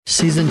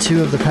Season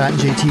 2 of the Pat and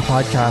JT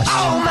podcast.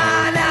 Oh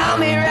man,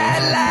 I'm here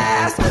at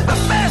last. The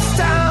best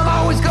time,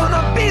 always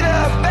gonna be the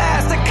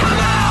best. Come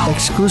on!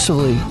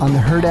 Exclusively on the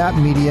Herd App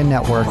Media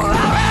Network. All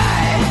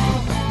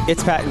right.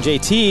 It's Pat and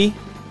JT.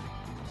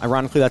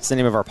 Ironically, that's the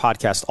name of our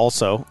podcast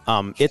also.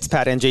 It's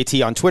Pat and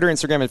JT on Twitter,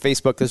 Instagram, and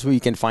Facebook. This is where you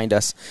can find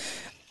us.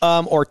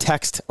 Or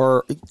text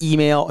or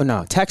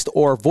text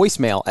or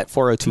voicemail at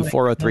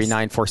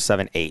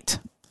 402-403-9478.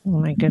 Oh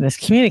my goodness.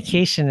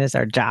 Communication is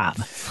our job.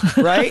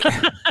 Right?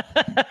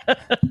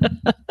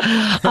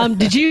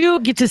 Did you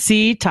get to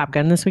see Top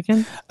Gun this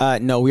weekend?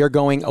 No, we are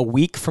going a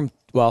week from,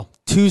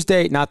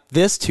 Tuesday, not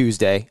this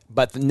Tuesday,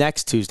 but the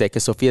next Tuesday,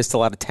 because Sophia's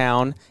still out of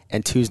town,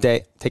 and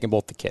Tuesday, taking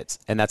both the kids.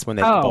 And that's when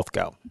they can both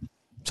go.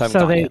 So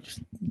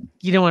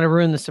you don't want to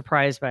ruin the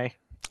surprise by...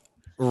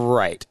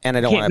 Right. And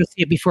I don't want to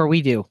see it before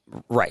we do.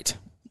 Right.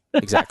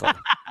 Exactly.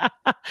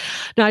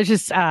 No, I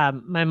just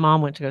my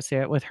mom went to go see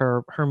it with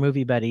her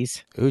movie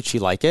buddies. Ooh, did she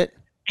like it?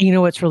 And you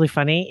know what's really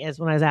funny is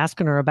when I was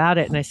asking her about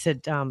it, and I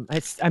said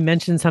I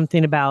mentioned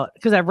something about,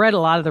 because I've read a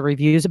lot of the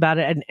reviews about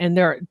it, and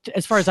there,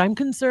 as far as I'm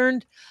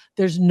concerned,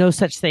 there's no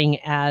such thing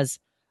as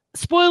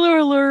spoiler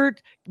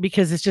alert,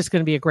 because it's just going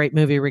to be a great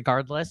movie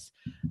regardless.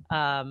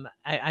 I'm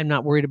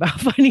not worried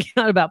about finding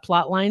out about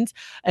plot lines.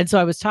 And so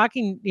I was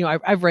talking,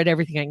 I've read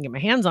everything I can get my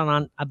hands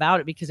on about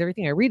it, because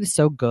everything I read is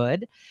so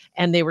good.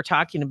 And they were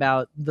talking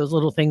about those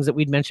little things that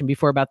we'd mentioned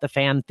before about the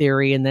fan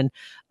theory, and then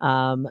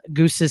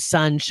Goose's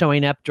son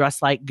showing up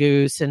dressed like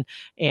Goose,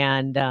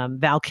 and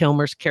Val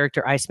Kilmer's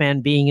character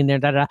Iceman being in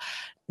there.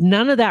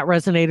 None of that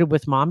resonated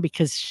with Mom,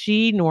 because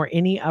she nor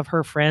any of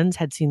her friends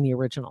had seen the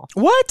original.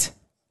 What?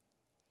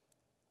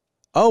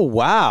 Oh,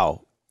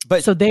 wow.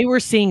 But so they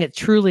were seeing it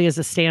truly as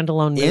a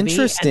standalone movie.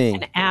 Interesting.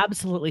 And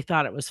absolutely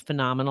thought it was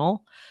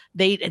phenomenal.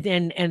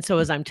 And so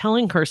as I'm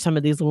telling her some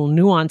of these little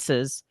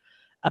nuances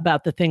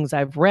about the things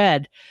I've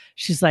read,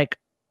 she's like,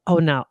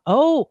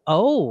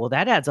 well,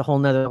 that adds a whole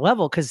nother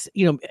level. Cause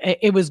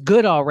it was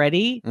good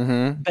already,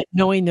 but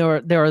knowing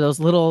there are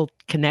those little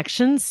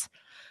connections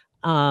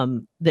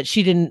that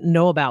she didn't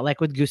know about,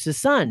 like with Goose's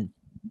son.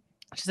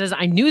 She says,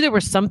 I knew there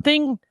was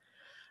something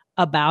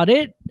about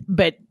it,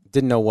 but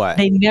didn't know what.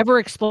 They never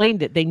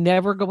explained it. They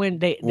never go in.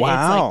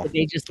 Wow. It's like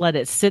they just let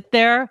it sit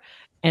there,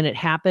 and it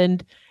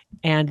happened.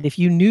 And if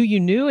you knew, you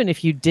knew. And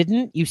if you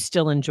didn't, you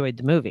still enjoyed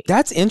the movie.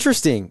 That's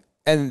interesting.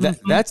 And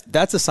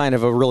that's a sign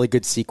of a really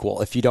good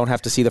sequel. If you don't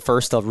have to see the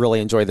first, they'll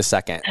really enjoy the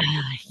second.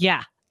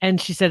 Yeah.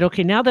 And she said,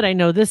 okay, now that I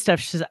know this stuff,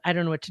 she says, I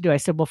don't know what to do. I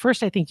said, well,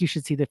 first, I think you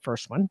should see the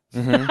first one.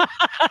 And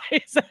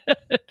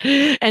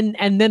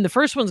then the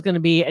first one's going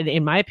to be,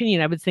 in my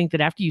opinion, I would think that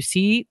after you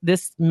see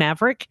this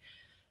Maverick,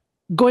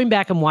 going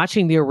back and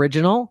watching the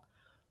original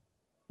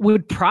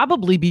would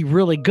probably be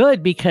really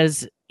good,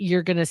 because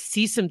you're going to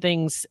see some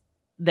things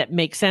that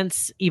make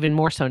sense even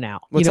more so now.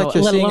 Well, it's like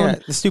you're seeing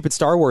the stupid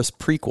Star Wars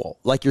prequel.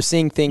 Like you're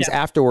seeing things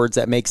afterwards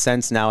that make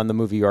sense now in the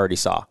movie you already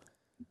saw.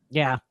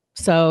 Yeah.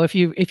 So if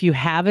you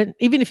haven't,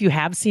 even if you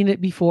have seen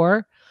it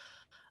before,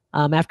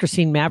 after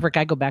seeing Maverick,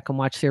 I go back and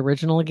watch the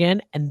original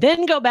again, and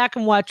then go back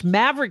and watch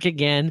Maverick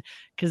again,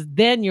 because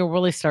then you'll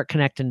really start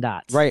connecting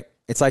dots. Right.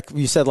 It's like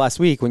you said last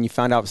week when you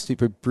found out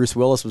stupid Bruce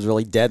Willis was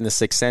really dead in The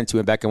Sixth Sense. You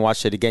went back and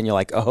watched it again. You're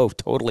like, oh,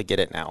 totally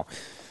get it now.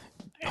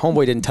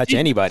 Homeboy didn't touch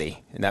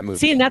anybody in that movie.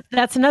 See, and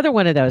that's another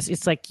one of those.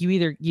 It's like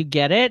you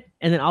get it,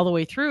 and then all the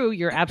way through,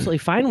 you're absolutely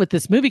fine with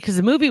this movie, because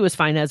the movie was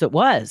fine as it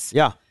was.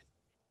 Yeah.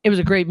 It was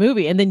a great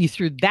movie. And then you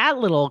threw that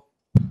little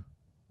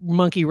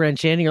monkey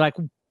wrench in, and you're like,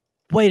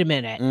 wait a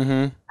minute.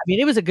 I mean,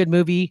 it was a good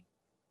movie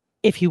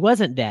if he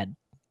wasn't dead.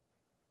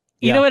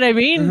 You know what I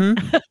mean?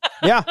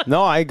 Yeah,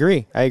 no, I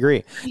agree.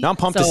 Now I'm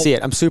pumped to see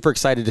it. I'm super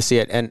excited to see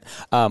it. And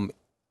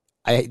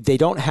they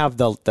don't have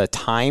the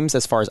times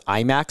as far as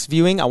IMAX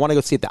viewing. I want to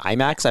go see it the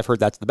IMAX. I've heard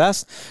that's the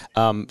best.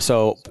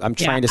 So I'm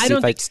trying to see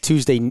if it's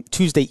Tuesday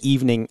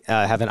evening,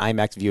 have an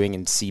IMAX viewing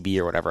in CB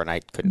or whatever. And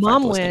I couldn't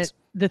find those things.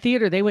 The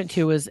theater they went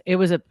to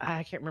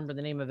I can't remember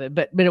the name of it,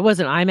 but it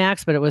wasn't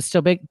IMAX, but it was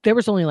still big. There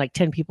was only like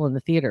 10 people in the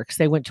theater, because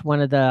they went to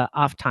one of the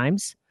off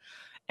times.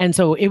 And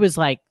so it was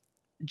like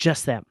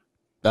just them.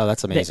 Oh,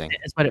 that's amazing.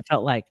 That's what it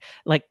felt like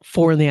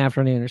 4 p.m.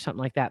 or something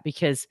like that,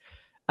 because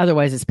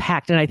otherwise it's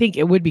packed. And I think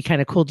it would be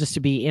kind of cool just to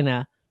be in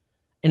an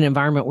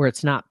environment where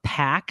it's not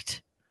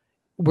packed,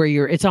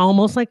 where it's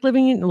almost like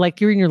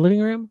you're in your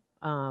living room.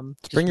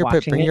 Bring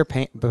your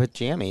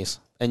pajamas,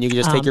 and you can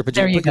just take your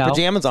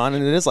pajamas on,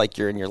 and it is like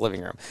you're in your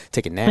living room.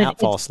 Take a nap,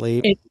 fall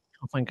asleep.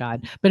 Oh my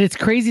God. But it's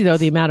crazy though,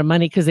 the amount of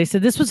money, because they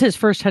said this was his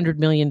first $100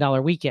 million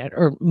weekend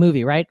or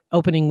movie, right?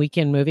 Opening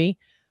weekend movie.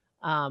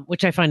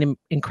 Which I find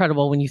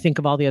incredible when you think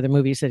of all the other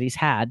movies that he's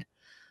had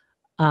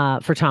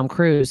for Tom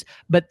Cruise.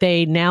 But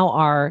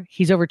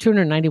he's over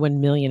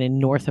 291 million in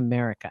North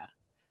America.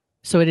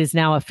 So it is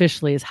now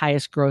officially his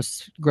highest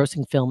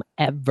grossing film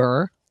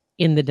ever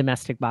in the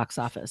domestic box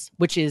office,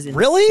 which is insane.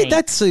 Really?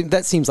 That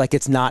seems like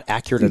it's not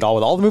accurate at all.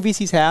 With all the movies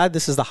he's had,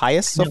 this is the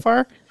highest so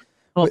far?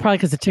 Well, probably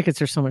because the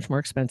tickets are so much more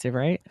expensive,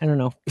 right? I don't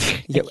know.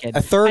 Yeah,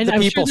 a third the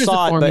I'm people sure there's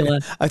saw a it, formula.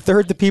 but a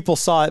third the people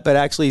saw it, but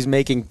actually he's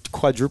making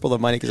quadruple the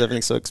money because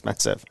everything's so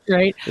expensive.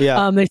 Right?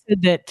 Yeah. They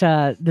said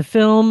that the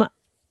film,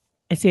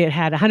 I see it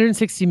had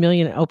 160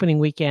 million opening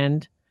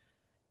weekend,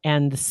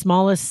 and the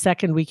smallest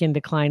second weekend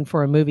decline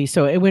for a movie.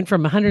 So it went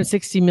from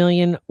 160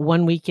 million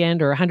one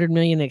weekend, or 100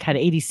 million. It had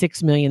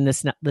 86 million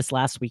this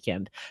last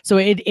weekend. So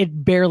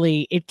it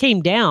barely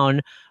came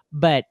down,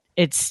 but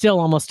it's still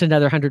almost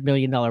another $100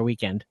 million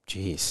weekend.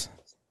 Jeez,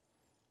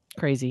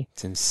 Crazy.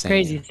 it's insane.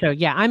 Crazy. So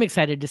yeah, I'm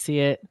excited to see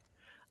it.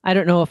 I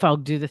don't know if I'll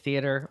do the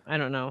theater. I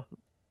don't know.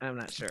 I'm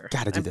not sure.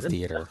 Got to do the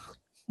theater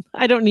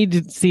I don't need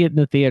to see it in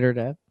the theater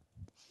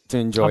to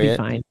enjoy I'll be it.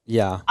 fine.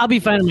 Yeah. I'll be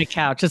fine on my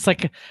couch. It's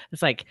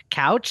like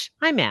couch,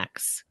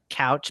 IMAX,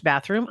 couch,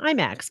 bathroom,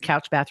 IMAX,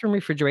 couch, bathroom,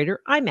 refrigerator,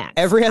 IMAX.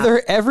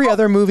 Every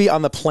other movie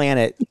on the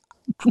planet,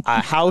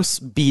 house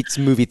beats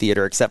movie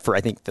theater, except for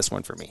I think this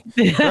one for me.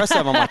 The rest of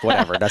them, I'm like,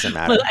 whatever, it doesn't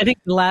matter. Well, I think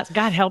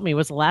God help me,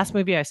 was the last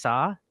movie I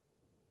saw.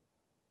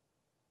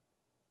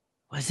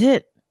 Was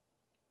it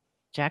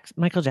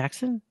Michael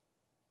Jackson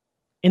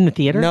in the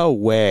theater? No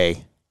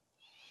way.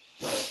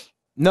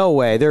 No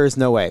way. There is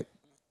no way.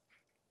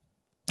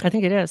 I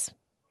think it is.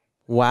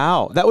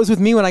 Wow, that was with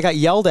me when I got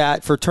yelled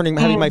at for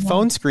having my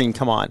phone screen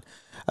come on.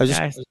 I was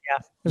just Guys,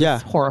 yeah,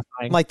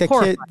 horrifying. like that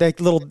Horrifying. kid, that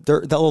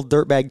little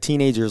dirtbag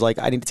teenager's like,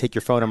 I need to take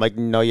your phone. I'm like,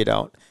 no, you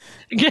don't.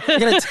 You're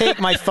gonna take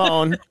my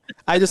phone.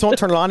 I just won't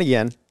turn it on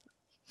again.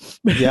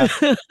 Yeah,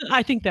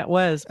 I think that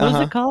was. What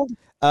was it called?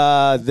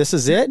 This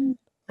is it.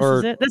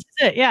 This is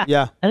it. Yeah.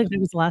 Yeah. I think that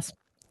was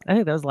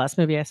the last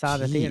movie I saw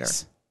in the theater.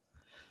 Jeez.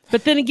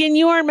 But then again,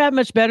 you aren't that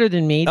much better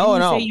than me. Didn't Oh, you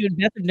no. say you and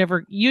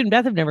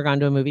Beth have never gone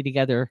to a movie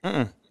together.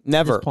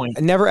 Never, At this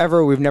point. never,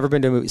 ever. We've never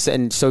been to a movie,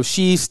 and so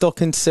she's still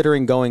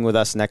considering going with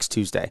us next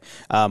Tuesday.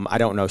 I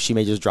don't know. She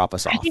may just drop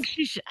us off.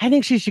 I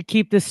think she should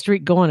keep this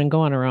streak going and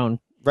go on her own,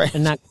 Right.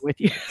 and not go with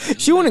you.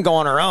 She wouldn't go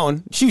on her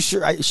own.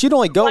 She'd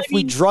only go if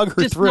we drug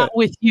her just through not it.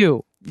 with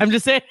you. I'm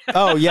just saying.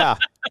 Oh yeah.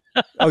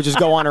 Oh, just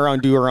go on her own,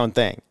 do her own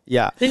thing.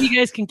 Yeah. Then you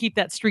guys can keep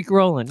that streak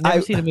rolling.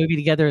 Never seen a movie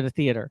together at a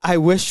theater. I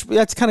wish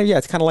it's kind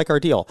of like our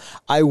deal.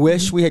 I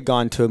wish we had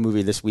gone to a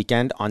movie this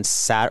weekend on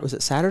was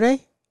it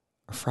Saturday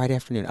or Friday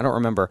afternoon? I don't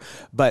remember,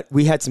 but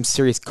we had some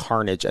serious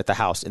carnage at the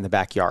house in the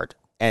backyard,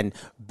 and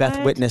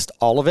Beth witnessed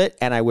all of it.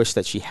 And I wish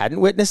that she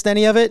hadn't witnessed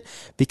any of it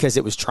because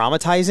it was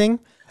traumatizing.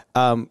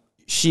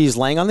 She's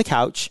laying on the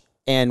couch,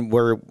 and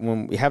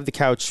when we have the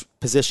couch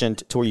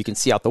positioned to where you can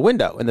see out the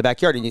window in the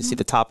backyard, and you can see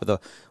the top of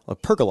the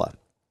pergola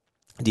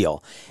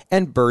deal,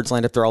 and birds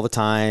land up there all the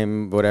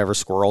time, whatever,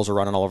 squirrels are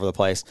running all over the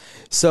place.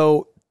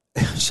 So,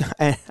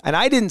 and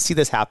I didn't see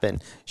this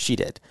happen. She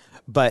did,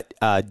 but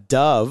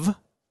dove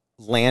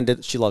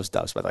landed. She loves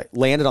doves, by the way.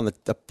 Landed on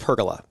the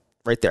pergola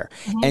right there,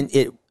 and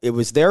it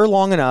was there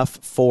long enough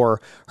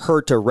for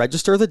her to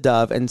register the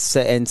dove and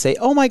say,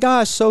 "Oh my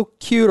gosh, so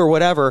cute," or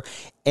whatever.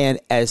 And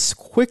as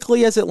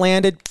quickly as it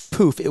landed,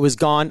 poof, it was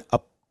gone.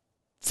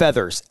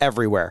 Feathers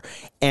everywhere,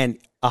 and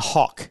a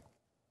hawk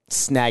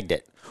snagged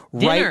it.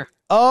 Dinner. Right.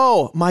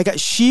 Oh my God.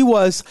 She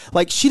was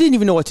like, she didn't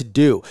even know what to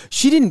do.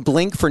 She didn't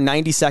blink for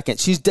 90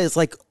 seconds. She's just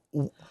like,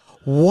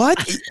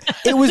 what?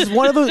 It was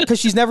one of those, because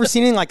she's never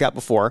seen anything like that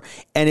before.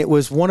 And it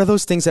was one of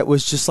those things that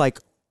was just like,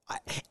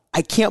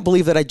 I can't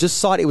believe that I just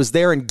saw it. It was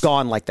there and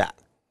gone like that.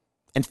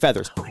 And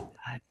feathers. Oh my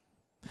God.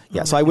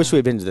 Yeah. So I wish we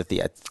had been to the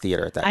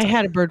theater at that time. I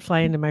had a bird fly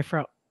into my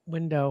front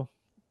window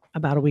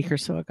about a week or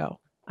so ago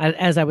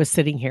as I was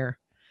sitting here,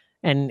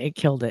 and it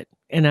killed it.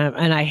 And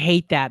I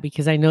hate that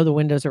because I know the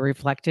windows are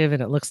reflective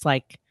and it looks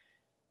like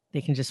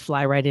they can just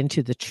fly right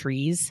into the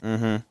trees.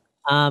 Mm-hmm.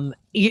 And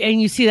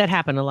you see that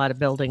happen in a lot of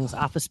buildings,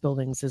 office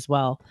buildings as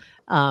well.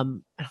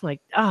 I'm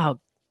like, oh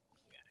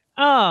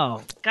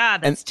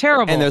God, that's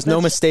terrible. And there's no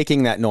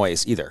mistaking that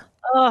noise either.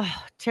 Oh,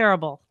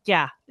 terrible.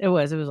 Yeah, it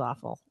was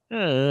awful.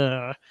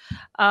 Ugh.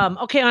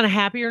 Okay, on a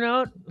happier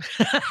note,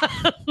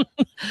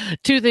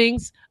 two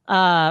things.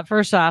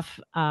 First off,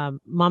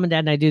 Mom and Dad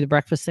and I do the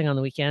breakfast thing on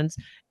the weekends.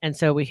 And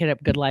so we hit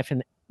up Good Life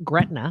in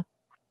Gretna.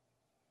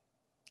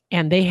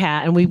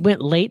 And we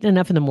went late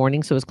enough in the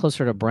morning, so it was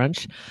closer to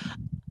brunch.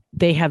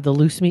 They have the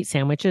loose meat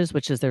sandwiches,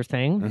 which is their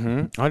thing.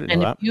 Mm-hmm. I didn't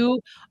And know if that. you,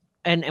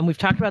 and we've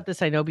talked about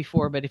this, I know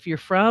before, but if you're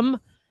from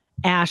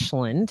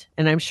Ashland,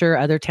 and I'm sure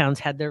other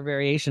towns had their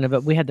variation of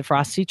it, we had the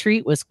Frosty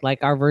Treat, was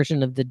like our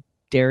version of the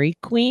Dairy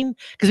Queen,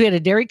 because we had a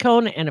Dairy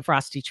Cone and a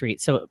Frosty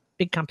Treat. So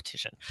big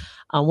competition.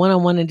 One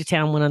on one end of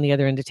town, one on the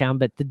other end of town.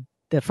 But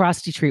the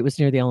Frosty Treat was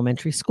near the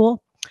elementary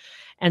school.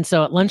 And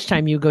so at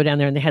lunchtime, you go down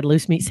there and they had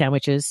loose meat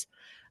sandwiches.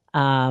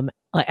 And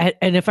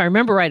if I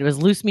remember right, it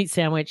was loose meat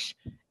sandwich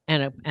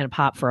and a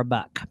pop for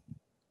 $1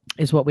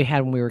 is what we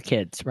had when we were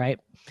kids, right?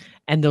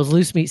 And those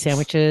loose meat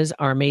sandwiches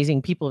are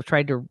amazing. People have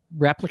tried to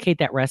replicate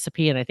that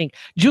recipe. And I think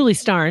Julie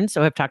Starnes,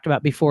 so I've talked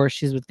about before,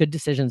 she's with Good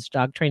Decisions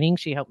Dog Training.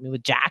 She helped me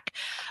with Jack.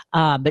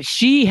 But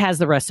she has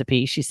the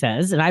recipe, she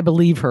says, and I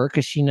believe her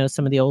because she knows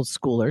some of the old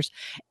schoolers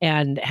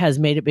and has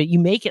made it. But you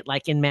make it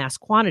like in mass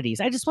quantities.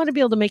 I just want to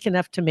be able to make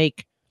enough to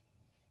make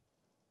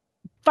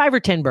 5 or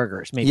 10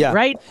 burgers, maybe, Yeah.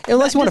 right?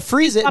 Unless you want to Just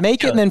freeze it, top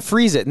make it, and then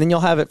freeze it, and then you'll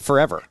have it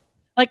forever.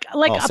 like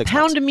a 6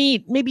 pound months. of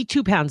meat, maybe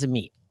 2 pounds of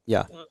meat.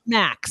 Yeah.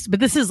 Max. But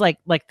this is like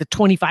the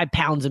 25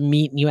 pounds of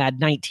meat and you add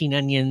 19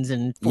 onions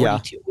and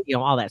 42,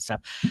 all that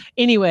stuff.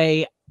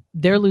 Anyway,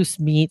 their loose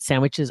meat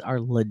sandwiches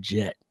are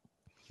legit.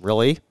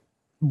 Really?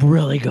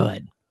 Really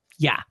good.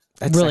 Yeah.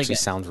 That really actually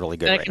good. sounds really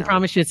good And I right can now.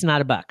 promise you it's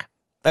not a buck.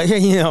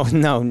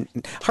 No,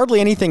 hardly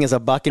anything is a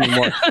buck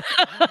anymore.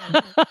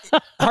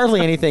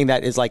 Hardly anything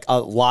that is like a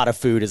lot of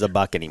food is a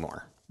buck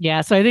anymore.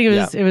 Yeah, so I think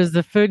it was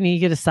the food and you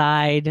get a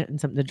side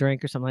and something to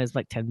drink or something. It was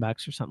like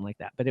 $10 or something like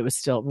that, but it was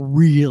still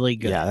really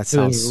good. Yeah, that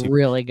sounds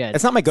really good.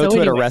 It's not my go-to So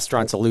at a anyway.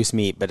 restaurant. It's a loose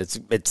meat, but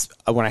it's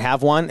when I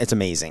have one, it's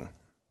amazing.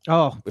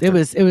 Oh, it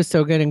was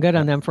so good and good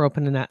on them for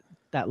opening that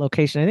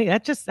location. I think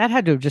that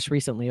had to have just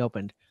recently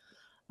opened.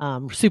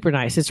 Super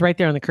nice. It's right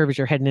there on the curve as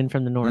you're heading in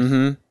from the north.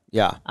 Mm-hmm.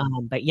 Yeah.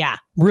 But yeah,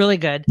 really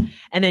good.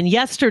 And then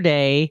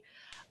yesterday,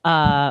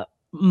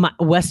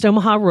 West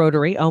Omaha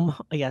Rotary.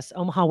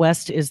 Omaha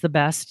West is the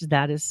best.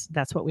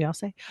 That's what we all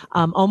say.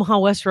 Omaha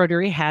West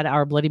Rotary had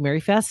our Bloody Mary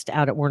Fest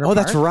out at Warner Oh, Park.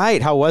 that's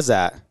right. How was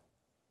that?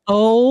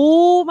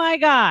 Oh my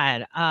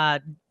God.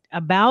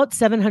 About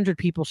 700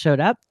 people showed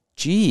up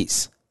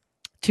Jeez.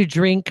 to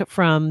drink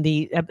from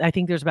I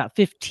think there's about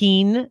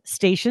 15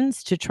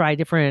 stations to try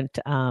different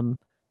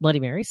Bloody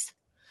Marys.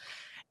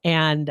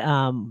 And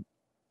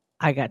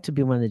I got to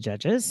be one of the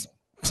judges.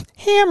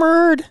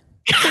 Hammered.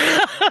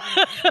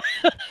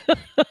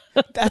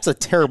 That's a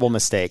terrible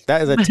mistake.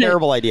 That is a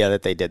terrible idea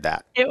that they did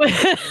that. It was,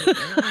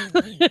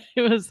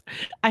 it was,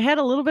 I had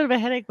a little bit of a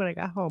headache when I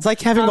got home. It's like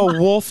having a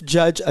wolf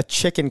judge a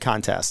chicken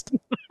contest.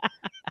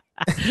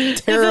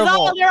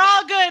 Terrible. They're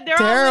all good. They're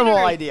Terrible all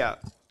winners. idea.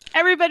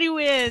 Everybody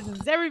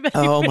wins. Everybody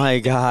Oh wins. my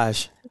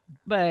gosh.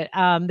 But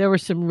there were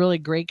some really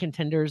great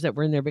contenders that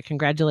were in there. But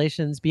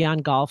congratulations,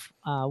 Beyond Golf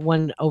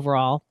won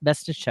overall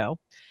Best of Show.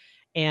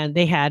 And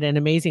they had an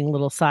amazing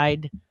little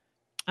side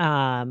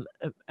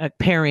a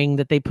pairing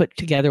that they put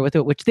together with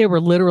it, which they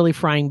were literally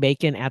frying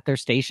bacon at their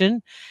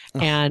station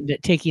and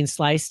taking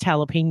sliced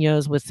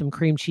jalapenos with some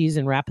cream cheese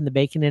and wrapping the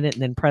bacon in it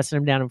and then pressing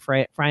them down and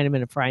frying them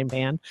in a frying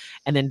pan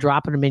and then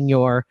dropping them in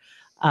your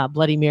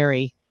Bloody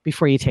Mary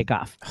before you take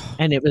off.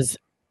 And it was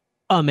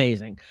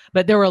amazing.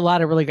 But there were a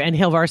lot of really good, and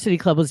Hill Varsity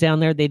Club was down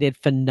there. They did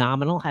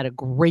phenomenal, had a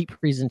great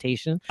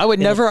presentation. I would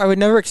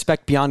never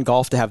expect Beyond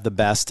Golf to have the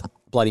best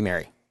Bloody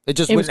Mary. I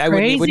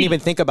wouldn't even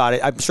think about it.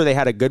 I'm sure they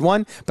had a good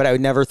one, but I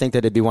would never think that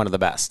it'd be one of the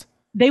best.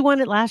 They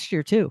won it last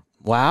year too.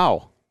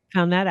 Wow.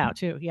 Found that out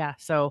too. Yeah.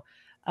 So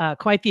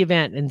quite the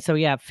event. And so,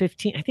 yeah,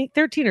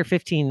 13 or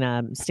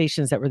 15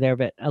 stations that were there,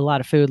 but a lot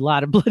of food, a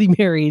lot of Bloody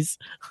Marys.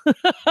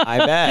 I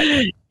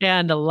bet.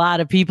 And a lot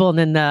of people. And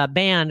then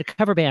the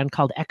cover band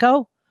called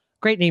Echo.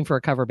 Great name for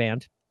a cover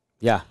band.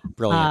 Yeah.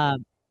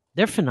 Brilliant.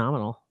 They're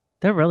phenomenal.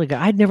 They're really good.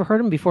 I'd never heard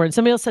them before. And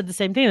somebody else said the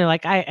same thing. They're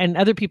like, and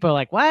other people are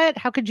like, what?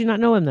 How could you not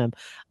know them?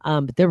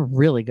 But they're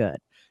really good.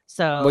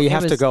 So well, you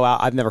have to go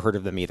out. I've never heard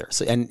of them either.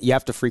 So, and you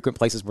have to frequent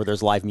places where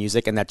there's live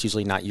music, and that's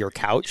usually not your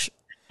couch.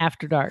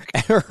 After dark.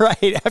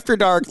 Right. After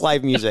dark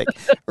live music.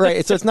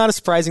 Right. So it's not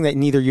surprising that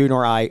neither you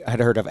nor I had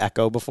heard of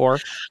Echo before.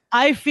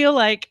 I feel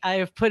like I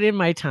have put in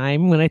my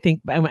time when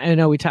I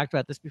know we talked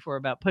about this before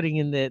about putting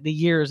in the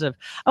years of,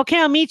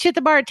 okay, I'll meet you at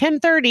the bar at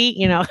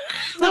 10:30,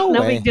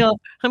 no big deal.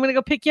 I'm going to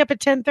go pick you up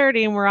at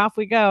 10:30 and we're off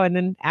we go. And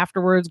then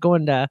afterwards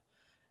going to,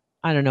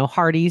 I don't know,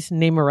 Hardee's,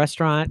 name a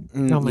restaurant.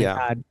 Oh my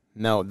God.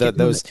 No,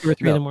 those 2 or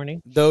 3 in the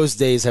morning. Those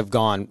days have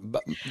gone.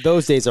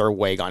 Those days are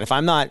way gone. If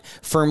I'm not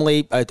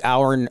firmly an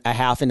hour and a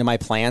half into my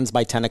plans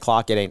by 10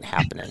 o'clock, it ain't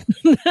happening.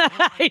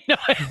 I know.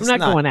 I'm not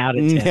going out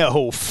at 10.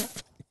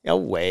 No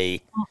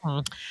way.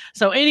 Uh-huh.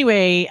 So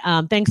anyway,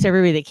 thanks to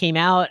everybody that came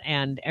out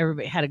and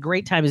everybody had a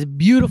great time. It was a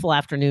beautiful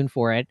afternoon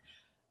for it.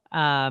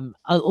 A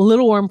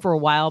little warm for a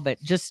while,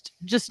 but just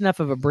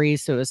enough of a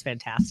breeze. So it was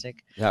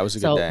fantastic. Yeah, it was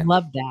a good day.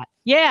 Loved that.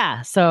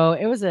 Yeah. So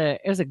it was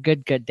a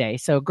good day.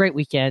 So great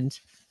weekend.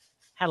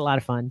 Had a lot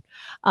of fun.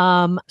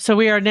 So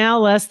we are now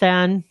less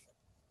than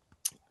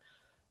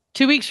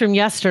 2 weeks from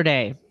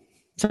yesterday.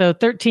 So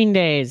 13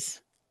 days.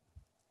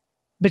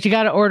 But you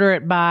got to order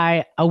it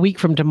by a week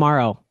from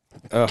tomorrow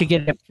to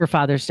get it for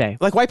Father's Day.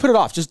 Like, why put it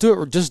off? Just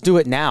do it. Just do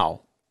it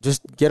now.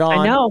 Just get on.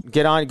 I know.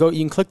 Get on. Go. You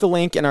can click the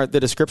link in the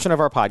description of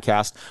our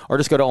podcast, or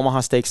just go to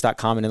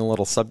omahasteaks.com and in the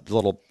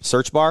little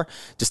search bar,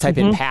 just type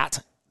in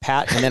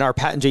Pat, and then our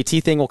Pat and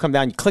JT thing will come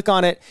down. You click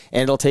on it,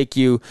 and it'll take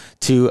you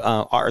to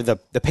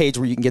the page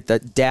where you can get the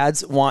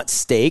Dads Want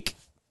Steak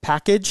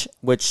package.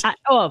 Which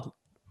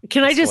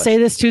can I just say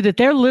this too? That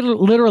there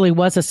literally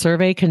was a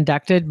survey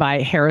conducted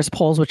by Harris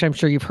Polls, which I'm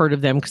sure you've heard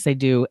of them because they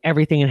do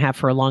everything and have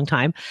for a long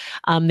time.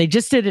 They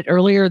just did it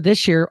earlier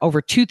this year.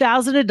 Over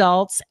 2,000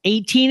 adults,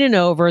 18 and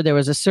over. There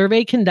was a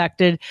survey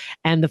conducted,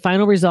 and the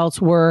final results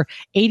were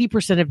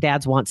 80% of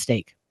dads want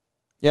steak.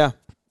 Yeah,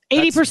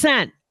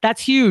 80%. That's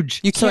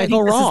huge. You can't go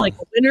wrong. This is like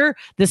a winner.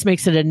 This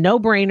makes it a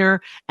no-brainer,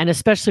 and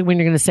especially when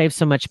you're going to save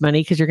so much money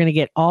because you're going to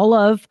get all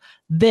of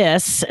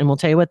this, and we'll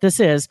tell you what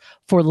this is,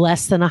 for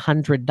less than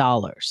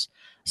 $100.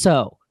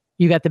 So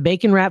You got the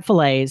bacon wrap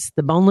fillets,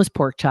 the boneless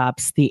pork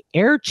chops, the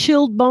air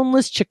chilled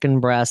boneless chicken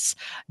breasts,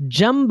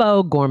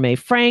 jumbo gourmet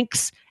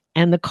franks,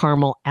 and the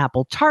caramel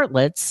apple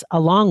tartlets,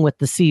 along with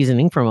the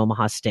seasoning from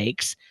Omaha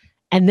Steaks.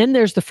 And then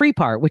there's the free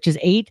part, which is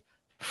 8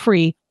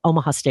 free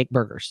Omaha Steak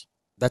burgers.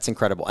 That's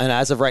incredible. And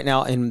as of right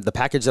now, in the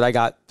package that I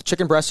got, the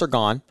chicken breasts are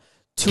gone,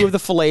 2 of the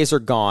fillets are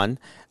gone,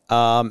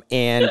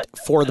 and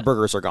 4 of the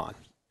burgers are gone.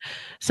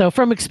 So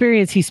from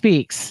experience, he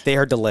speaks. They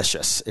are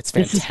delicious. It's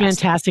fantastic. This is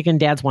fantastic, and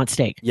dads want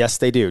steak. Yes,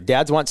 they do.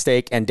 Dads want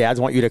steak, and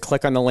dads want you to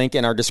click on the link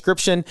in our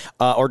description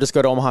or just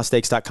go to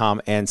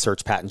omahasteaks.com and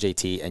search Pat and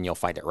JT, and you'll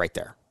find it right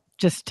there.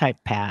 Just type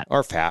Pat.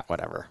 Or Pat,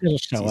 whatever. It'll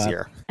show it's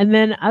easier. up. And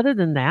then other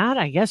than that,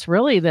 I guess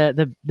really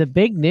the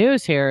big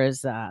news here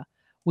is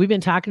we've been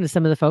talking to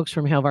some of the folks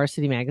from Hail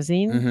Varsity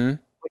Magazine,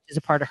 which is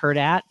a part of Herd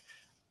At.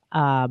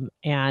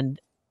 And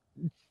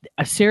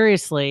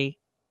seriously,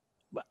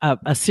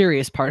 a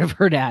serious part of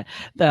Herd At.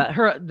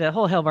 The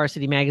whole Hail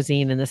Varsity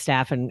Magazine and the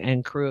staff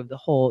and crew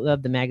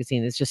of the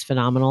magazine is just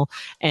phenomenal.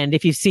 And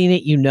if you've seen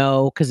it, you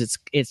know, because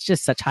it's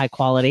just such high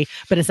quality.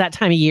 But it's that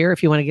time of year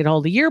if you want to get hold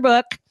of the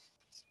yearbook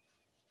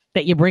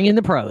that you bring in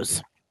the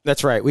pros.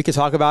 That's right. We could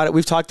talk about it.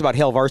 We've talked about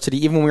Hail Varsity.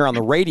 Even when we were on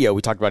the radio,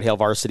 we talked about Hail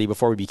Varsity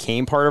before we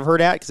became part of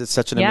Herd At, because it's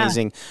such an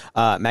amazing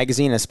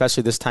magazine,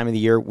 especially this time of the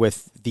year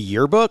with the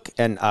yearbook.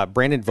 And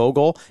Brandon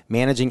Vogel,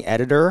 managing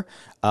editor,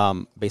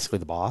 basically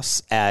the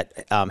boss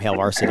at Hail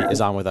Varsity,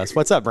 is on with us.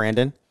 What's up,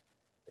 Brandon?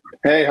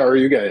 Hey, how are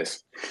you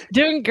guys?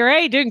 Doing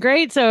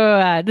great.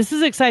 So this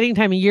is an exciting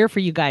time of year for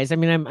you guys. I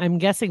mean, I'm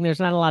guessing there's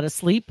not a lot of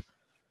sleep.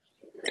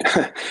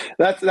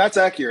 That's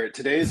accurate.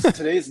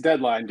 Today's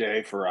deadline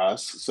day for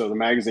us. So the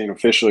magazine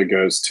officially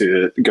goes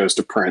to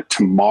print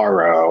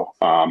tomorrow.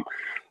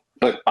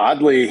 But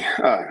oddly,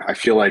 I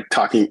feel like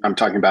I'm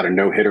talking about a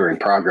no-hitter in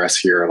progress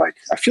here. Like,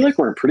 I feel like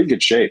we're in pretty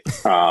good shape.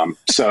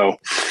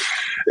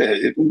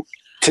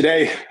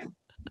 Today,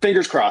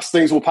 fingers crossed,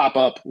 things will pop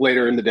up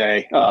later in the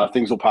day.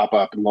 Things will pop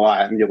up in the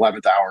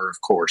 11th hour, of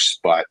course.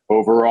 But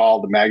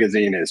overall, the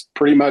magazine is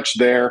pretty much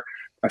there.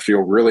 I feel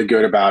really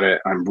good about it.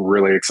 I'm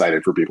really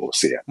excited for people to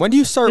see it. When do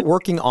you start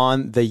working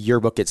on the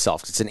yearbook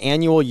itself? It's an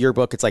annual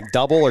yearbook. It's like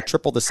double or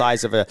triple the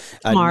size of a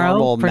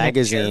normal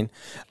magazine.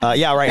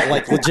 Yeah, right.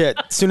 Like legit.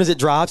 As soon as it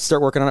drops,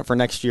 start working on it for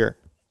next year.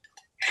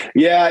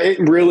 Yeah, it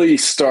really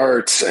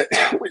starts.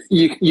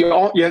 You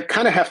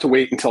kind of have to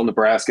wait until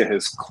Nebraska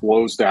has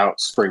closed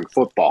out spring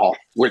football,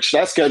 which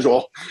that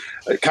schedule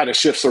kind of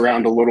shifts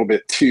around a little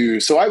bit too.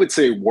 So I would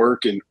say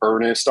work in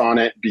earnest on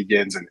it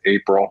begins in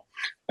April.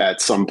 At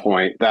some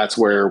point, that's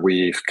where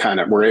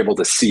we're able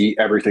to see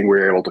everything we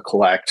were able to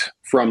collect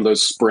from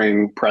those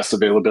spring press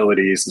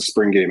availabilities, the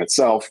spring game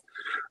itself,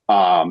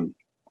 and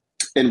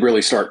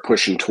really start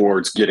pushing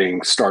towards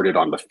getting started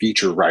on the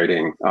feature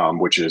writing,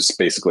 which is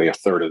basically a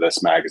third of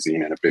this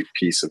magazine and a big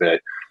piece of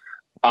it.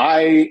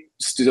 I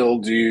still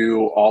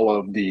do all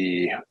of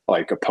the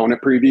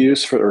opponent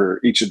previews for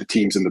each of the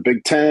teams in the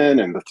Big Ten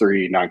and the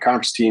 3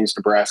 non-conference teams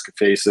Nebraska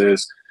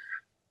faces.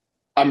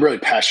 I'm really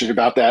passionate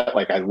about that.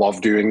 Like, I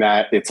love doing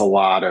that. It's a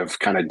lot of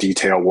kind of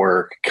detail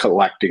work,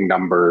 collecting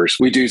numbers.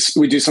 We do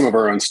some of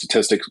our own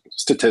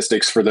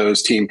statistics for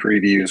those team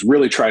previews,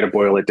 really try to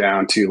boil it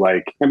down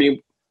to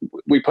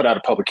we put out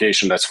a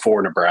publication that's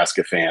for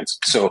Nebraska fans.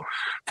 So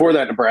for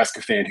that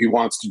Nebraska fan who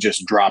wants to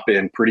just drop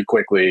in pretty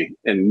quickly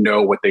and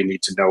know what they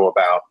need to know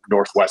about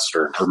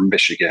Northwestern or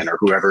Michigan or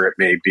whoever it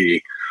may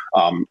be,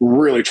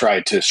 really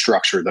tried to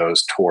structure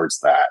those towards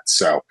that.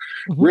 So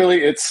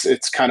really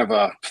it's kind of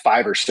a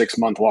 5 or 6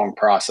 month long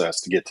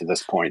process to get to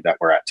this point that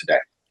we're at today.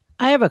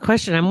 I have a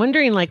question. I'm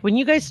wondering, when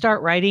you guys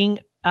start writing,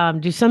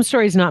 do some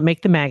stories not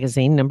make the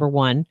magazine, number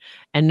one?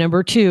 And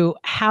number two,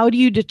 how do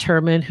you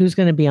determine who's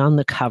going to be on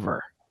the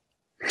cover?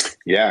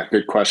 Yeah,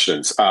 good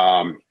questions.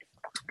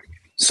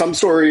 Some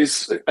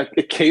stories,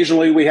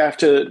 occasionally we have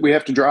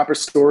to drop a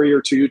story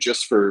or two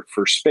just for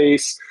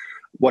space.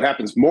 What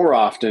happens more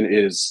often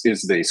is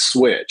they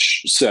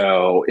switch.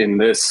 So in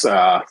this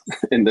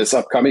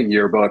upcoming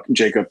yearbook,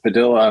 Jacob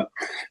Padilla,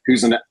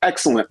 who's an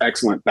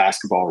excellent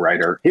basketball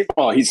writer.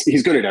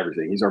 He's good at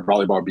everything. He's our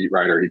volleyball beat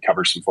writer. He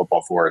covers some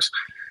football for us.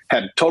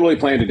 Had totally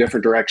planned a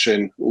different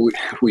direction.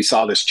 We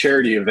saw this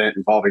charity event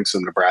involving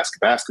some Nebraska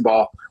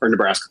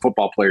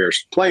football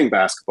players playing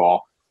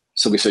basketball.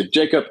 So we said,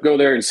 Jacob, go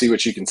there and see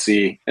what you can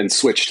see, and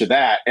switch to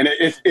that. And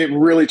it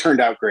really turned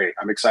out great.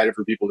 I'm excited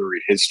for people to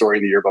read his story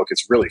in the yearbook.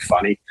 It's really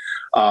funny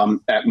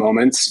at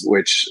moments,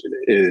 which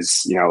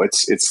is,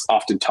 it's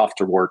often tough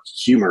to work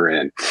humor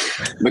in.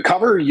 The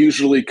cover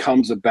usually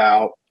comes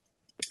about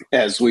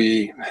as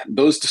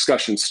those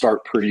discussions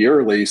start pretty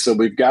early. So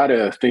we've got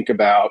to think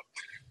about,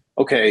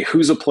 okay,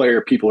 who's a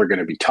player people are going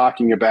to be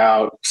talking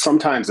about?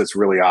 Sometimes it's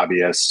really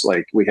obvious.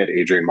 Like, we had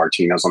Adrian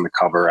Martinez on the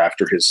cover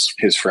after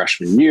his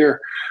freshman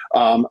year.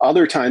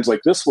 Other times,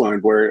 like this one,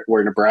 where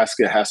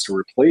Nebraska has to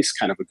replace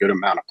kind of a good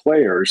amount of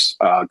players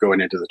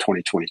going into the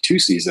 2022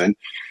 season,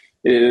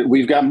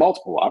 we've got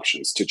multiple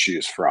options to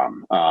choose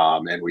from.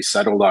 And we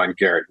settled on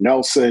Garrett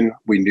Nelson.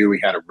 We knew we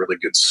had a really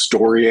good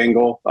story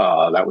angle.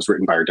 That was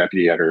written by our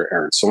deputy editor,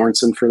 Aaron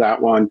Sorensen, for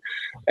that one.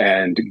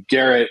 And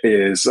Garrett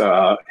is,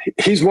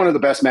 he's one of the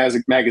best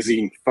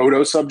magazine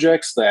photo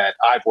subjects that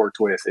I've worked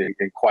with in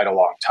quite a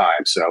long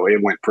time. So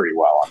it went pretty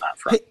well on that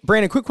front. Hey,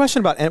 Brandon, quick question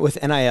about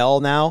with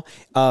NIL now.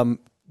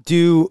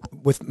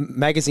 With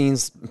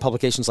magazines and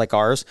publications like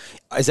ours,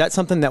 is that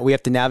something that we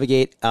have to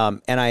navigate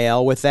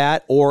NIL with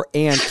that,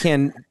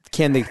 can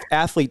the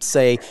athletes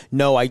say,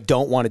 no, I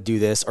don't want to do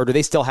this, or do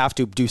they still have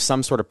to do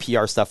some sort of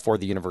PR stuff for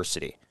the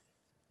university?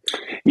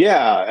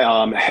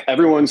 Yeah,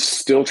 everyone's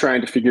still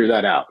trying to figure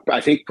that out. I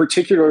think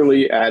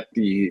particularly at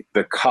the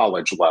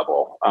college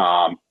level,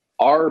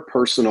 our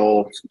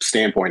personal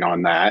standpoint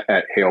on that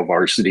at Hail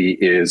Varsity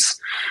is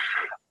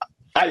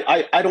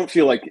I don't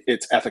feel like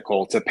it's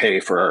ethical to pay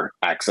for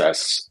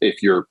access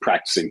if you're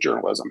practicing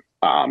journalism.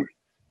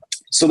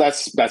 So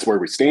that's where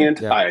we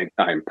stand. Yeah.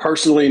 I'm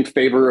personally in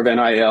favor of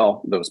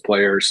NIL. Those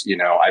players,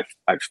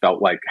 I've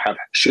felt like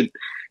should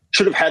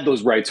have had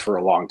those rights for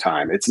a long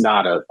time. It's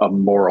not a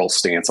moral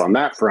stance on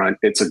that front.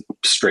 It's a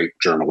straight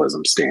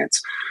journalism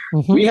stance.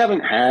 Mm-hmm. We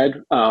haven't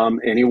had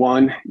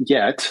anyone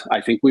yet. I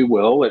think we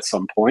will at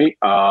some point.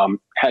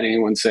 Had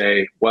anyone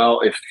say, well,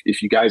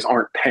 if you guys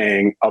aren't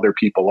paying, other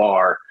people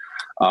are.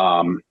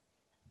 I'm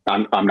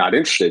not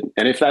interested.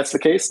 And if that's the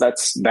case,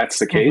 that's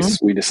the case.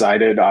 Mm-hmm. We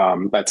decided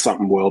that's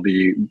something we'll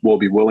be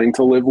willing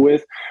to live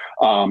with.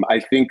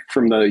 I think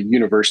from the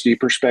university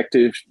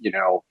perspective,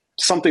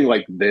 something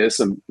like this,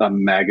 a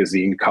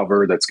magazine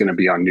cover that's going to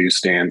be on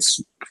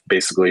newsstands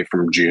basically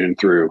from June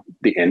through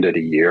the end of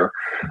the year.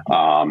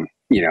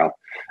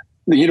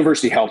 The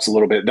university helps a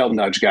little bit. They'll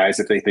nudge guys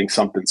if they think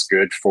something's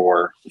good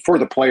for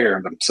the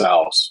player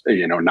themselves,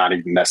 not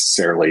even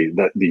necessarily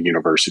the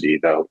university,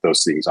 though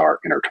those things are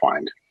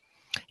intertwined.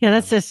 Yeah,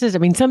 that's just it. I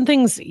mean, some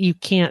things you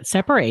can't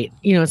separate.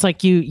 It's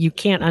like you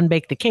can't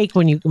unbake the cake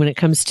when it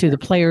comes to the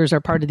players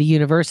are part of the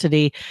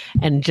university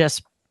and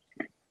just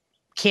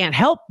can't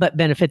help but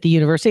benefit the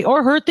university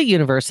or hurt the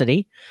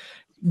university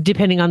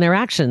depending on their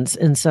actions.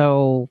 And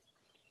so,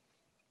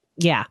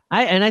 yeah,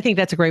 I think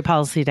that's a great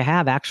policy to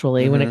have,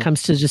 actually, when it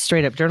comes to just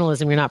straight up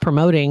journalism. You're not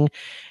promoting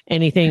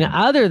anything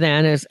other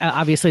than is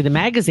obviously the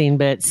magazine,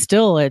 but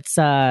still it's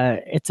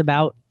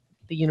about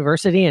the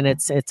university, and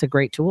it's a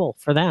great tool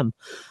for them.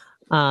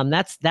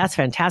 That's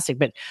fantastic.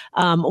 But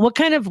what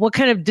kind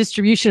of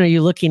distribution are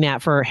you looking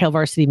at for Hail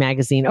Varsity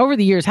Magazine over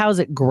the years? How has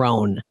it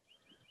grown?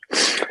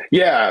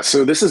 Yeah,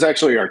 so this is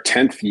actually our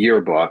 10th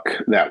yearbook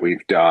that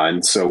we've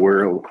done.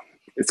 So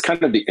it's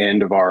kind of the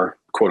end of our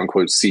quote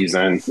unquote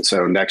season.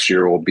 So next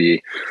year will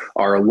be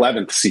our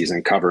 11th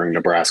season covering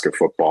Nebraska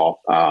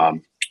football,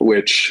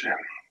 which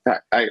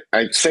I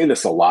say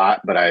this a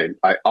lot, but I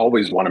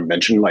always want to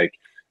mention like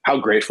how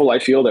grateful I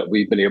feel that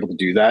we've been able to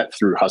do that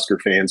through Husker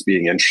fans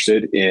being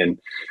interested in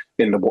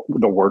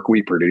the work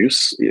we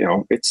produce.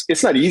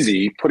 It's not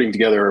easy putting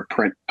together a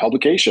print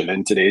publication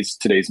in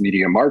today's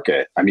media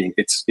market. I mean,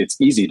 it's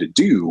easy to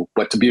do,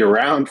 but to be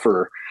around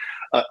for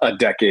a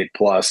decade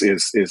plus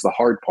is the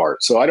hard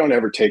part. So I don't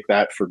ever take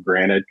that for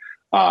granted.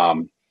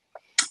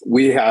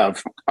 We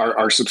have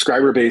our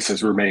subscriber base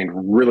has remained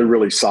really,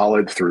 really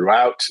solid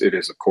throughout. It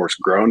has, of course,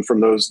 grown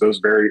from those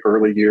very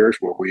early years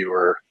where we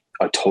were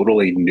a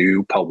totally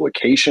new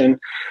publication.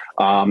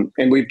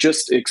 And we've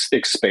just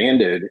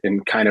expanded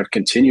and kind of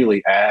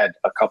continually add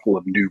a couple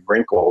of new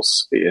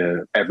wrinkles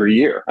every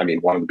year. I mean,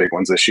 one of the big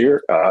ones this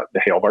year,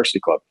 the Hail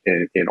Varsity Club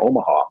in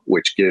Omaha,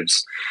 which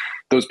gives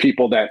those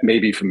people that may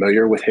be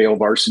familiar with Hail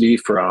Varsity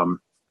from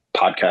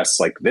podcasts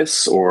like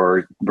this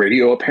or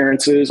radio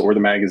appearances or the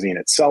magazine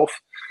itself,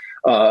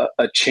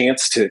 a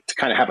chance to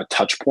kind of have a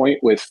touch point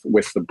with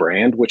the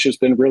brand, which has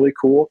been really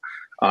cool.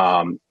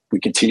 We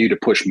continue to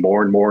push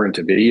more and more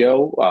into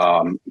video.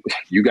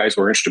 You guys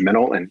were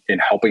instrumental in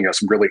helping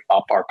us really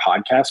up our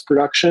podcast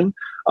production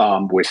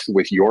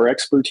with your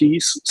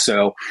expertise.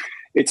 So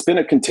it's been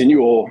a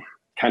continual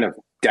kind of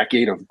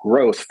decade of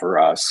growth for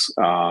us.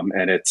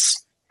 And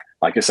it's,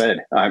 like I said,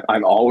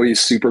 I'm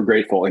always super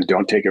grateful and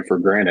don't take it for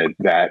granted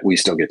that we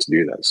still get to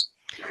do this.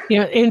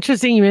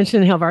 Interesting. You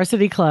mentioned Hail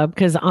Varsity Club,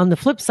 because on the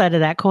flip side of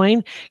that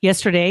coin,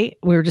 yesterday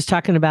we were just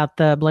talking about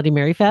the Bloody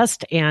Mary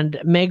Fest, and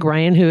Meg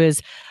Ryan, who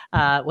is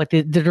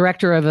the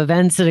director of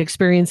events and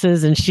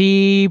experiences, and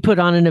she put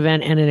on an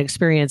event and an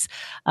experience.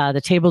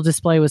 The table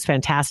display was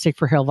fantastic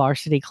for Hail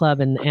Varsity Club,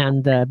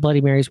 and the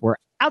Bloody Marys were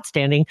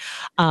outstanding.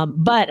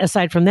 But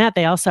aside from that,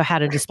 they also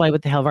had a display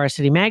with the Hail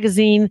Varsity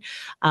magazine,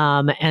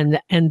 and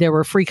there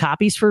were free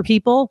copies for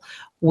people,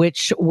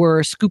 which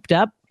were scooped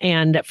up.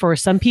 And for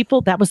some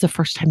people, that was the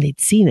first time they'd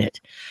seen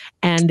it,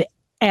 and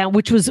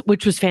which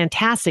was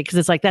fantastic, because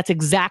it's like that's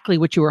exactly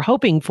what you were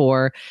hoping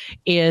for,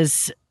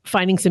 is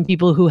finding some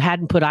people who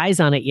hadn't put eyes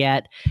on it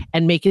yet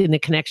and making the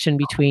connection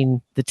between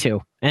the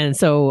two. And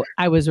so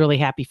I was really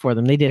happy for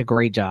them. They did a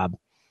great job.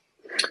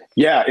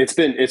 Yeah, it's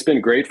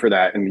been great for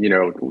that. And,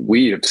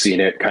 we have seen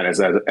it kind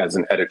of as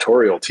an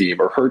editorial team,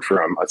 or heard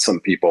from some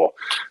people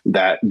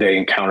that they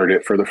encountered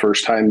it for the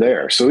first time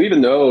there. So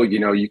even though,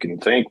 you can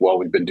think, well,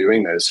 we've been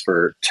doing this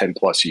for 10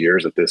 plus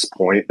years at this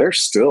point,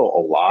 there's still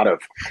a lot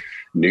of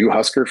new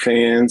Husker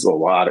fans, a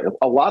lot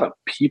of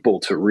people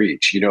to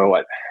reach,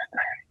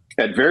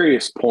 at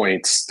various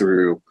points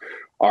through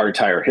our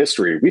entire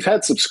history. We've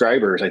had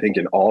subscribers, I think,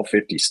 in all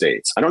 50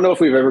 states. I don't know if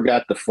we've ever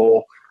got the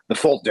full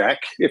deck,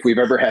 if we've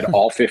ever had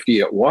all 50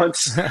 at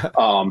once,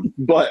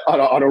 but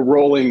on a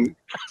rolling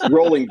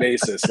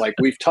basis, like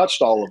we've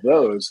touched all of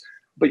those.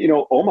 But,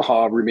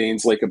 Omaha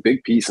remains like a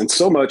big piece. And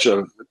so much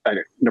of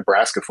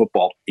Nebraska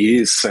football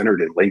is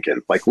centered in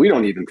Lincoln. Like, we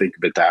don't even think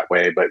of it that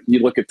way, but you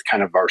look at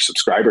kind of our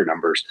subscriber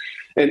numbers,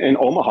 and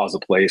Omaha's a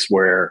place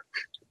where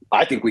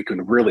I think we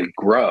can really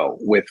grow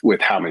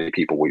with how many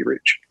people we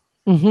reach.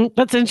 Mm-hmm.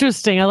 That's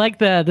interesting. I like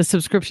the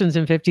subscriptions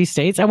in 50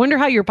 states. I wonder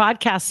how your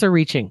podcasts are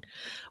reaching.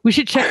 We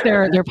should check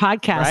their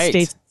podcast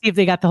states, see if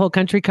they got the whole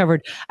country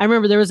covered. I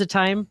remember there was a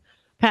time,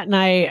 Pat and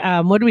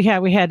I, what do we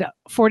have? We had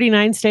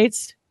 49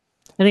 states.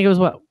 I think it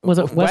was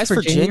it West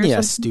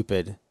Virginia?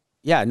 Stupid.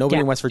 Yeah,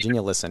 nobody in West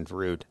Virginia listened.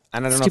 Rude.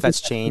 And I don't know if that's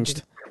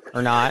changed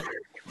or not.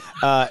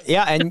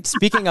 And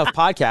speaking of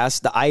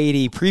podcasts, the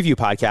I-80 preview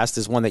podcast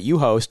is one that you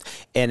host,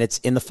 and it's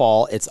in the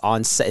fall. It's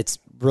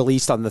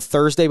released on the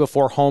Thursday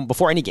before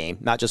any game,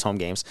 not just home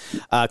games,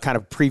 kind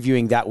of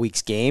previewing that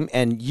week's game.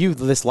 And you,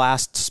 this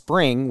last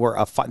spring, were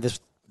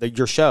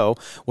your show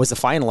was a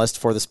finalist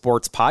for the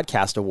Sports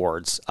Podcast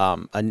Awards,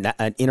 an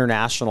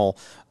international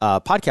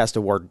podcast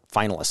award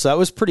finalist. So that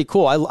was pretty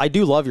cool. I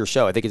do love your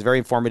show. I think it's very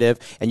informative,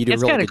 and you do a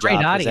really good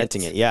job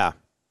presenting it. Yeah.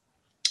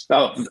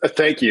 Oh,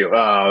 thank you.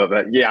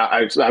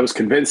 I was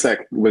convinced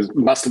that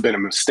must have been a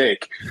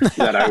mistake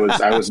that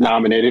I was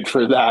nominated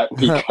for that,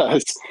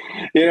 because,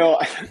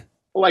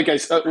 like I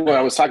said, what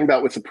I was talking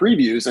about with the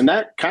previews, and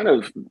that kind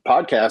of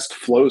podcast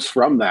flows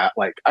from that.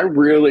 Like, I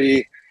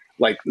really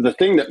like the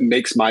thing that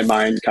makes my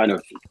mind kind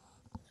of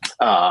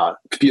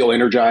feel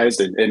energized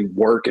and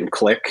work and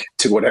click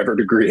to whatever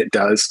degree it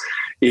does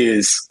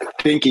is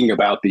thinking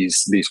about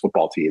these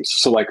football teams.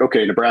 So, like,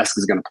 okay,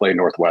 Nebraska is going to play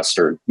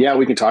Northwestern. Yeah,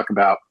 we can talk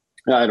about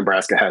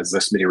Nebraska has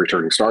this many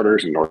returning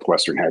starters and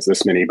Northwestern has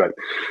this many, but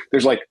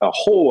there's like a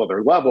whole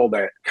other level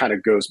that kind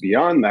of goes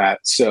beyond that.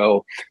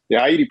 So the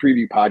I-80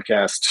 preview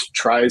podcast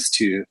tries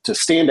to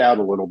stand out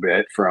a little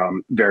bit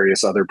from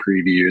various other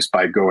previews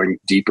by going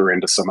deeper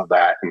into some of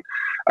that. And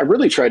I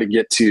really try to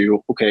get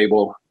to, okay,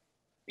 well,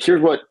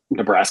 here's what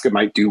Nebraska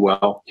might do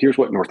well. Here's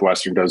what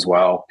Northwestern does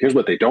well. Here's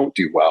what they don't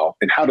do well.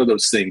 And how do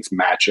those things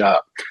match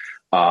up?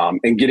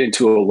 And get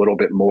into a little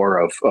bit more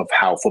of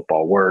how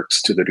football works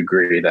to the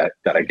degree that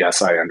I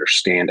guess I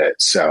understand it.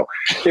 So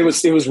it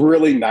was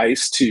really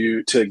nice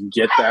to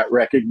get that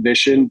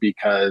recognition,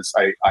 because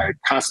I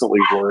constantly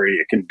worry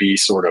it can be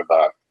sort of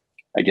a,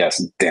 I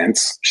guess,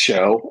 dense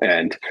show.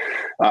 And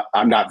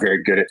I'm not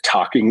very good at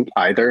talking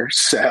either.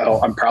 So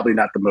I'm probably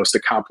not the most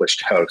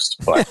accomplished host,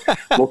 but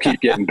we'll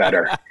keep getting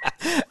better.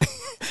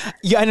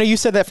 Yeah, I know you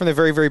said that from the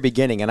very, very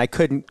beginning, and I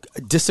couldn't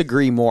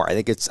disagree more. I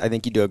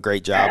think you do a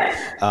great job,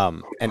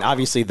 and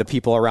obviously the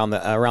people around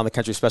the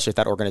country, especially at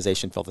that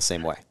organization, feel the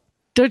same way.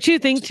 Don't you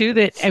think too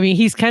that, I mean,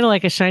 he's kind of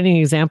like a shining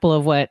example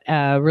of what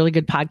a really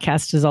good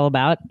podcast is all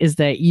about, is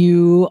that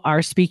you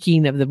are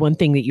speaking of the one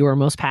thing that you are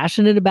most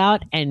passionate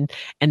about, and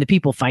the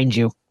people find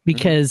you,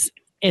 because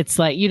it's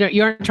like,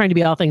 you aren't trying to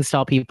be all things to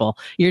all people.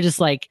 You're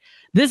just like,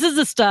 this is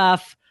the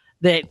stuff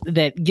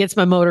that gets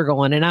my motor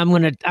going, and I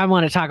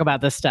want to talk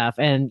about this stuff.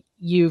 And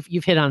you've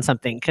hit on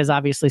something, because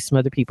obviously some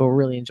other people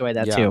really enjoy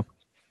that too.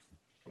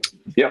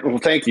 Yeah. Well,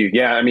 thank you.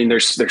 Yeah. I mean,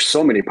 there's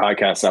so many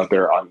podcasts out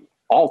there on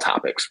all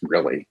topics,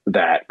 really,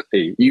 that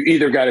you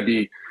either got to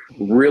be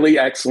really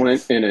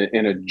excellent in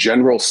a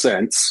general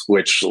sense,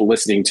 which,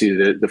 listening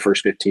to the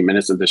first 15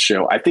 minutes of this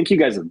show, I think you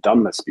guys have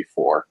done this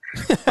before.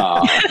 So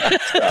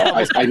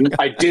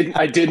I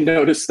did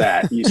notice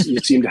that you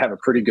seem to have a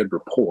pretty good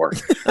rapport.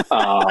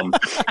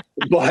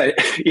 But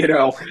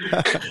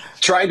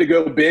trying to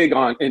go big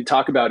on and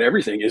talk about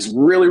everything is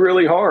really,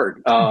 really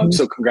hard.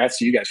 So congrats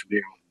to you guys for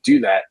being able to do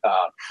that.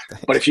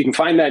 But if you can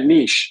find that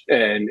niche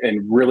and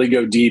really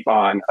go deep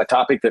on a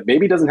topic that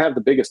maybe doesn't have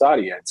the biggest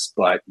audience,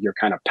 but your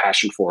kind of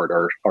passion for it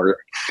or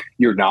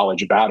your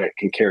knowledge about it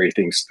can carry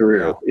things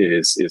through,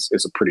 is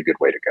a pretty good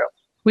way to go.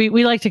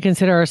 We like to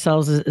consider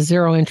ourselves a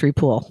zero entry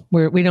pool,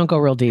 where we don't go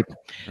real deep.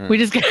 We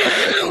just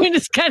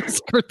kind of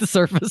skirt the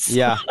surface.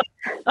 Yeah.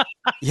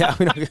 Yeah.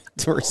 We don't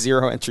do a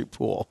zero entry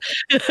pool.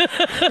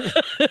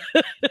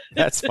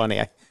 That's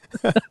funny.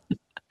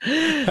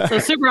 So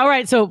super. All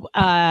right. So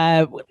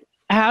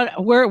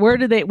where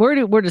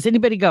does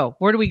anybody go?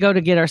 Where do we go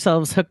to get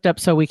ourselves hooked up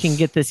so we can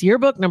get this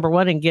yearbook, number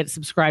one, and get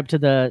subscribed to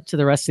the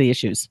rest of the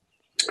issues?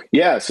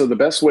 Yeah. So the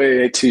best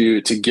way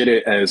to get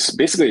it as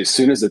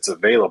soon as it's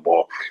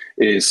available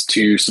is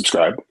to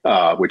subscribe,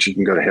 which you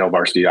can go to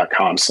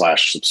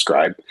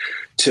hailvarsity.com/subscribe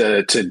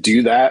to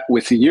do that.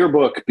 With the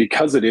yearbook,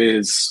 because it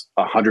is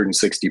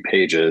 160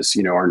 pages,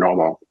 our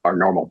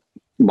normal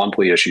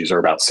monthly issues are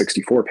about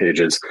 64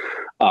 pages.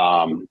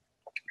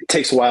 It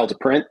takes a while to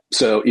print.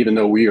 So even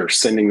though we are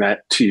sending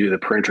that to the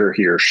printer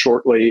here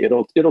shortly,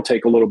 it'll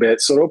take a little bit.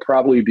 So it'll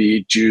probably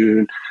be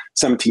June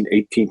 17th,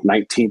 18th,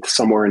 19th,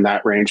 somewhere in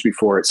that range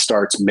before it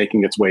starts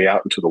making its way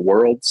out into the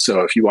world.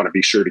 So if you want to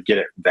be sure to get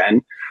it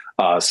then,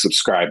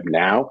 subscribe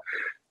now.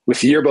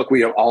 With the yearbook,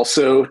 we have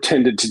also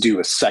tended to do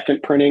a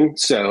second printing.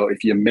 So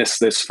if you miss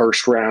this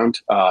first round,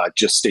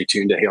 just stay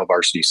tuned to Hail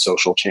Varsity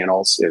social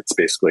channels. It's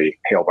basically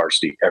Hail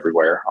Varsity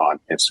everywhere on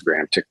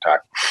Instagram,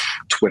 TikTok,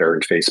 Twitter,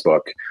 and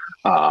Facebook.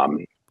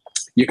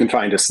 You can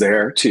find us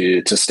there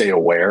to stay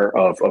aware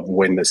of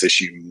when this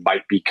issue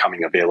might be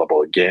coming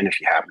available again if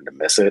you happen to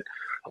miss it.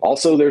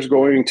 Also, there's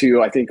going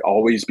to, I think,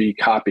 always be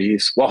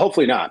copies. Well,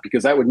 hopefully not,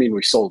 because that would mean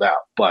we sold out.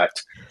 But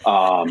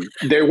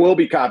there will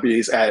be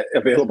copies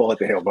available at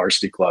the Hail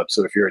Varsity Club.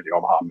 So if you're in the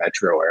Omaha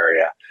metro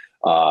area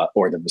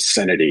or the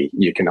vicinity,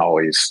 you can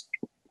always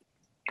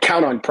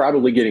count on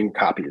probably getting a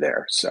copy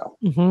there. So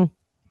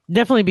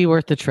definitely be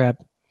worth the trip.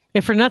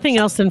 If for nothing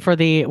else than for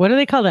the, what do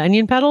they call the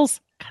onion petals?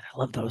 God, I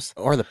love those.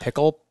 Or the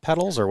pickle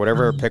petals or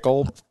whatever,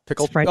 pickle.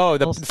 Fried Oh,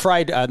 the pickles.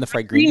 fried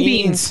green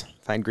beans.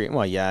 Fine green.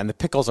 Well, yeah, and the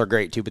pickles are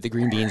great too, but the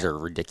green beans are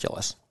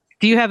ridiculous.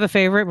 Do you have a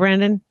favorite,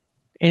 Brandon?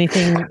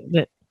 Anything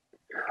that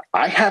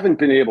I haven't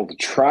been able to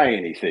try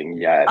anything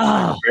yet. Oh.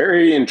 I'm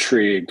very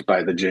intrigued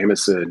by the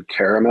Jameson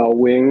caramel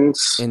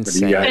wings.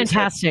 Insane. You guys-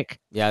 fantastic?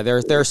 Yeah,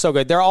 they're so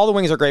good. All the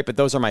wings are great, but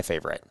those are my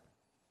favorite.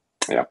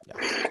 Yeah.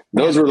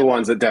 Those were the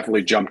ones that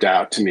definitely jumped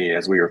out to me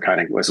as we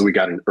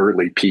got an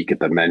early peek at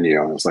the menu.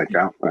 I was like,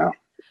 oh, well,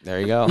 There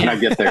you go. when I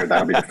get there,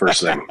 that'll be the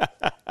first thing.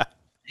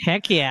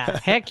 Heck yeah.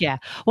 Heck yeah.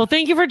 Well,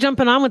 thank you for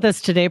jumping on with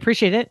us today.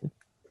 Appreciate it.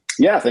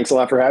 Yeah. Thanks a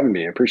lot for having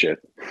me. I appreciate it.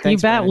 You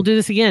Thanks, bet. Brandon. We'll do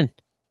this again.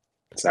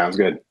 Sounds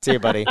good. See you,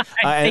 buddy.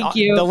 Thank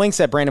you. The links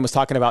that Brandon was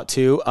talking about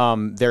too,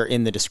 they're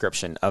in the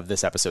description of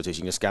this episode. So you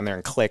can just go down there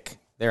and click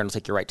there and it'll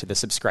take you right to the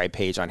subscribe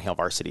page on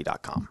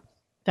hailvarsity.com.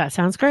 That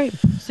sounds great.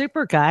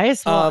 Super,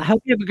 guys. Well, I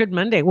hope you have a good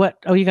Monday. What?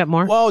 Oh, you got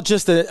more? Well,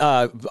 just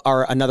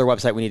our another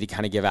website we need to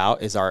kind of give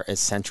out is our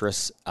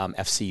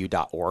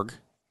centrusfcu.org.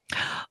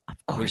 Of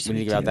course. We need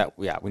to give out that.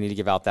 Yeah, we need to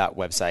give out that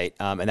website,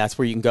 and that's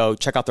where you can go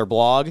check out their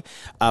blog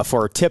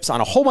for tips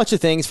on a whole bunch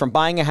of things, from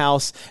buying a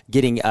house,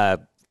 getting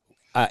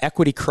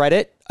equity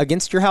credit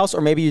against your house,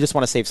 or maybe you just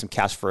want to save some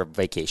cash for a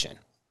vacation.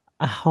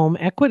 A home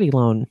equity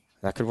loan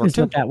That could work is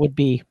too. what that would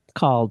be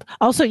called.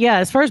 Also, yeah,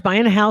 as far as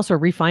buying a house or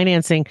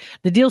refinancing,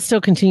 the deal still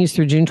continues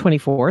through June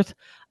 24th.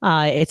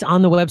 It's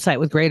on the website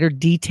with greater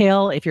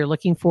detail if you're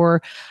looking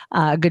for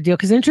a good deal,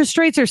 because interest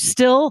rates are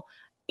still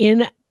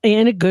in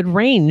a good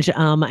range.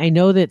 I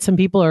know that some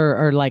people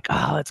are like,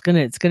 oh, it's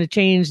gonna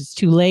change. It's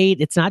too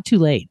late. It's not too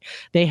late.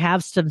 They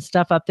have some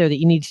stuff up there that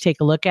you need to take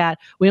a look at.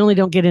 We only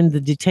don't get into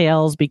the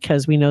details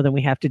because we know that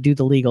we have to do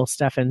the legal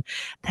stuff, and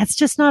that's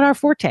just not our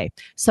forte.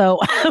 So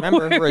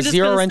Remember, we're a just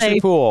zero gonna entry say-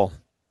 pool.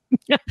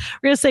 We're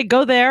going to say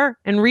go there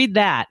and read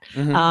that.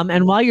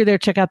 And while you're there,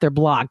 check out their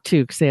blog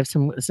too, because they have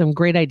some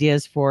great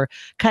ideas for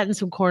cutting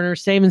some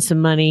corners, saving some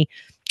money,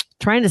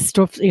 trying to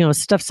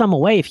stuff some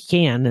away if you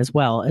can as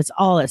well. It's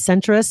all at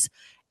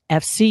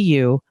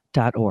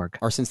centrusfcu.org.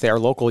 Or since they are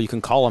local, you can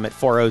call them at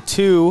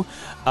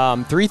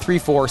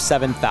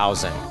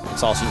 402-334-7000.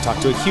 It's also you can talk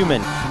to a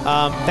human.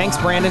 Thanks,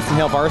 Brandon from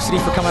Hail Varsity,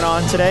 for coming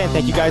on today, and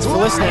thank you guys for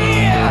listening.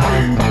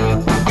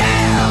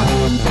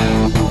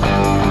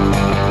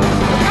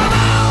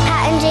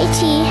 Pat and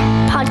JT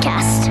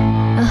Podcast,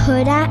 a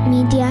Huda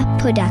Media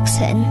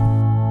Production.